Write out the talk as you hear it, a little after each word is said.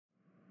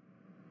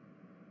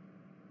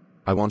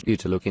I want you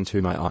to look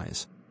into my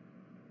eyes.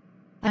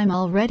 I'm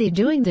already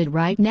doing that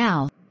right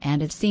now,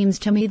 and it seems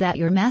to me that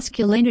your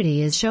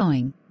masculinity is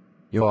showing.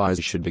 Your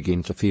eyes should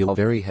begin to feel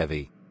very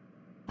heavy.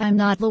 I'm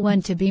not the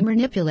one to be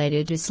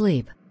manipulated to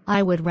sleep.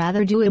 I would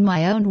rather do it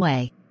my own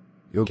way.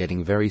 You're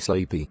getting very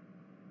sleepy.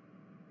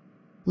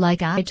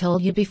 Like I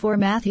told you before,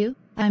 Matthew,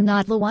 I'm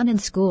not the one in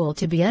school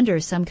to be under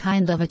some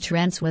kind of a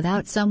trance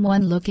without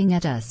someone looking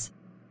at us.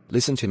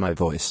 Listen to my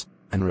voice,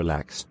 and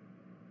relax.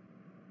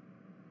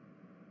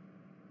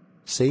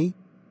 See?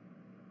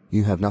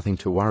 You have nothing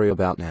to worry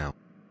about now.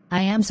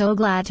 I am so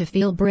glad to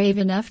feel brave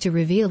enough to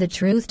reveal the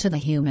truth to the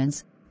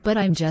humans, but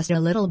I'm just a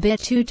little bit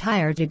too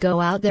tired to go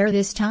out there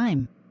this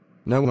time.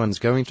 No one's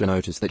going to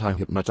notice that I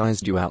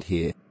hypnotized you out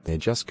here. They're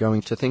just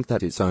going to think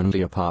that it's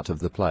only a part of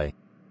the play.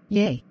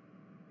 Yay.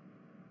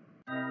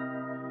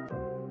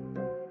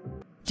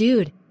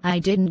 Dude, I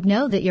didn't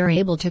know that you're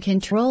able to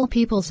control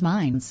people's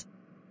minds.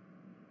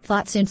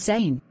 That's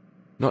insane.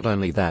 Not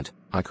only that,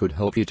 I could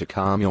help you to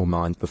calm your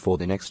mind before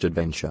the next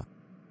adventure.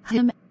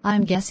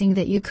 I'm guessing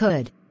that you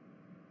could.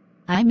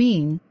 I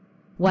mean,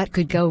 what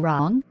could go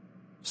wrong?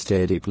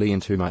 Stare deeply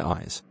into my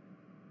eyes.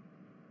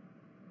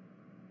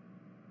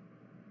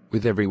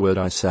 With every word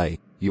I say,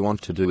 you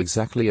want to do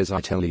exactly as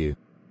I tell you.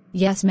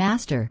 Yes,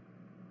 master.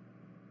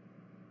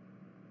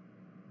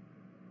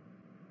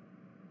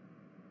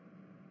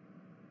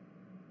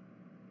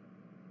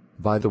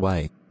 By the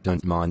way,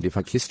 don't mind if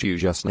I kissed you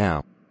just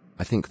now.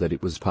 I think that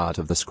it was part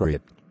of the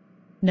script.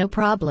 No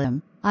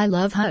problem, I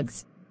love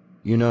hugs.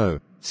 You know,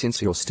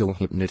 since you're still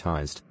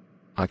hypnotized,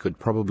 I could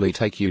probably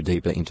take you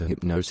deeper into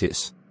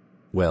hypnosis.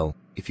 Well,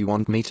 if you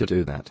want me to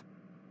do that.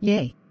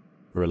 Yay.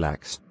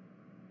 Relax.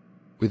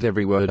 With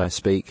every word I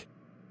speak,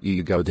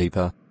 you go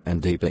deeper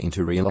and deeper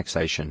into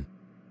relaxation.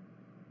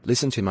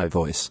 Listen to my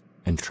voice,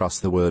 and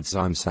trust the words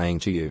I'm saying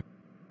to you.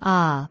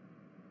 Ah.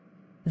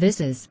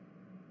 This is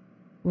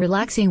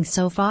relaxing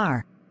so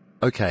far.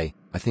 Okay,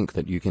 I think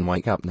that you can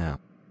wake up now.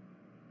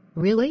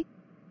 Really?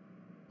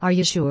 Are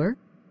you sure?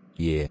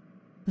 Yeah.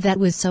 That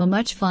was so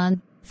much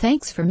fun,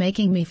 thanks for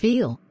making me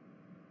feel.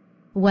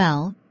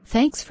 Well,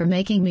 thanks for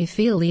making me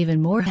feel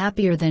even more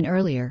happier than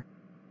earlier.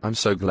 I'm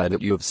so glad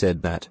that you have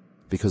said that,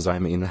 because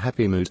I'm in a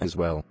happy mood as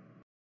well.